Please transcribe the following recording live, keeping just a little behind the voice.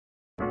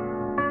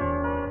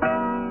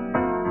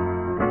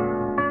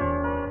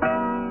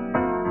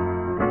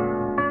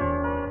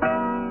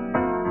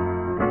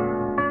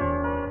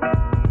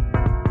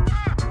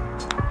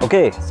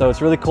Okay, so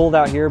it's really cold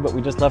out here, but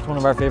we just left one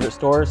of our favorite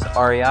stores,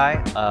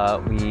 REI.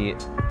 We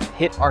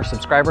hit our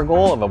subscriber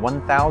goal of a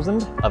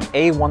 1,000.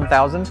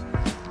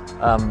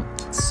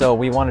 So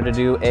we wanted to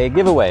do a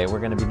giveaway. We're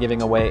gonna be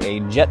giving away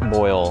a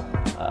Jetboil,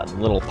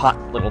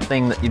 little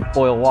thing that you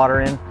boil water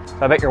in. So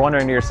I bet you're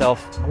wondering to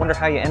yourself, I wonder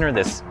how you enter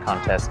this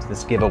contest,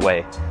 this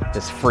giveaway,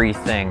 this free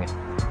thing.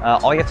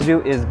 All you have to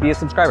do is be a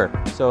subscriber.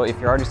 So if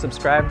you're already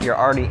subscribed, you're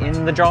already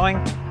in the drawing.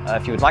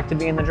 If you would like to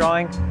be in the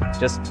drawing,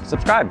 just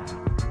subscribe.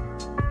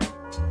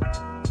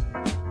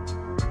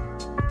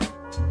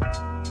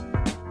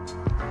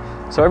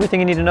 So everything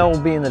you need to know will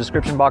be in the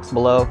description box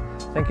below.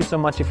 Thank you so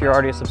much if you're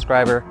already a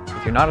subscriber.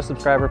 If you're not a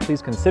subscriber,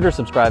 please consider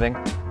subscribing.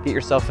 Get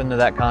yourself into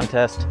that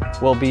contest.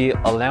 We'll be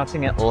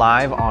announcing it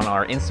live on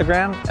our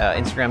Instagram,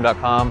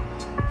 instagram.com/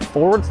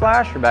 or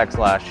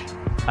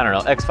 /, I don't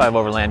know, X5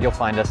 Overland, you'll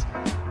find us.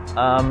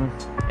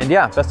 And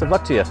yeah, best of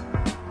luck to you.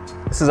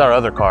 This is our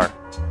other car.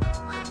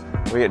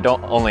 We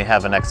don't only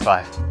have an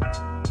X5.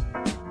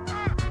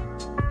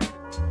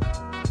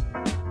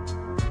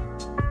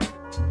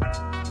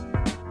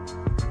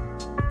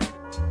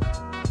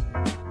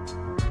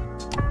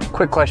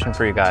 Quick question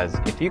for you guys.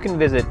 If you can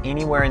visit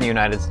anywhere in the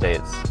United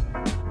States,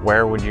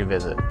 where would you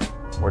visit?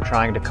 We're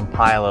trying to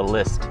compile a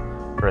list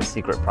for a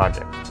secret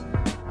project.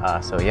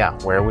 So yeah,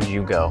 where would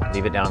you go?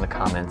 Leave it down in the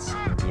comments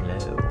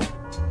below.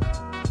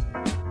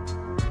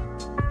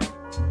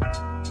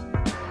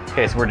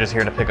 Okay, so we're just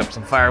here to pick up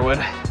some firewood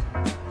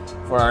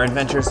for our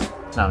adventures.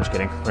 No, I'm just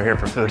kidding. We're here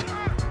for food.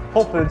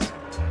 Whole Foods.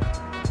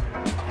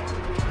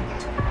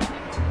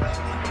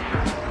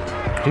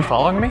 Are you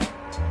following me?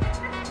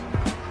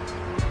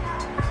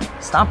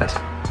 Stop it.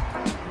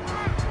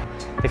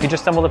 If you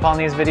just stumbled upon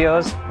these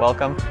videos,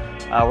 welcome.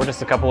 We're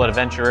just a couple of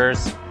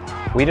adventurers.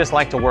 We just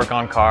like to work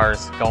on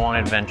cars, go on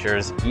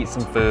adventures, eat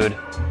some food,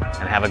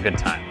 and have a good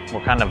time.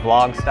 We're kind of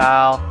vlog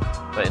style,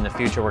 but in the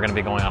future we're going to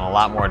be going on a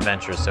lot more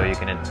adventures, so you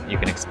can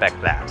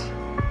expect that.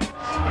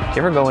 Do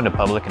you ever go into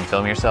public and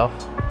film yourself?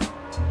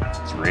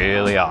 It's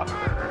really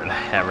awkward.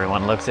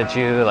 Everyone looks at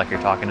you like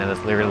you're talking to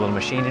this little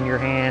machine in your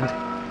hand.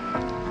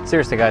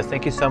 Seriously guys,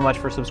 thank you so much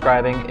for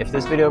subscribing. If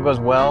this video goes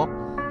well,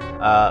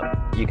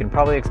 you can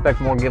probably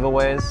expect more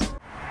giveaways.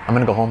 I'm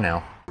gonna go home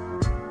now.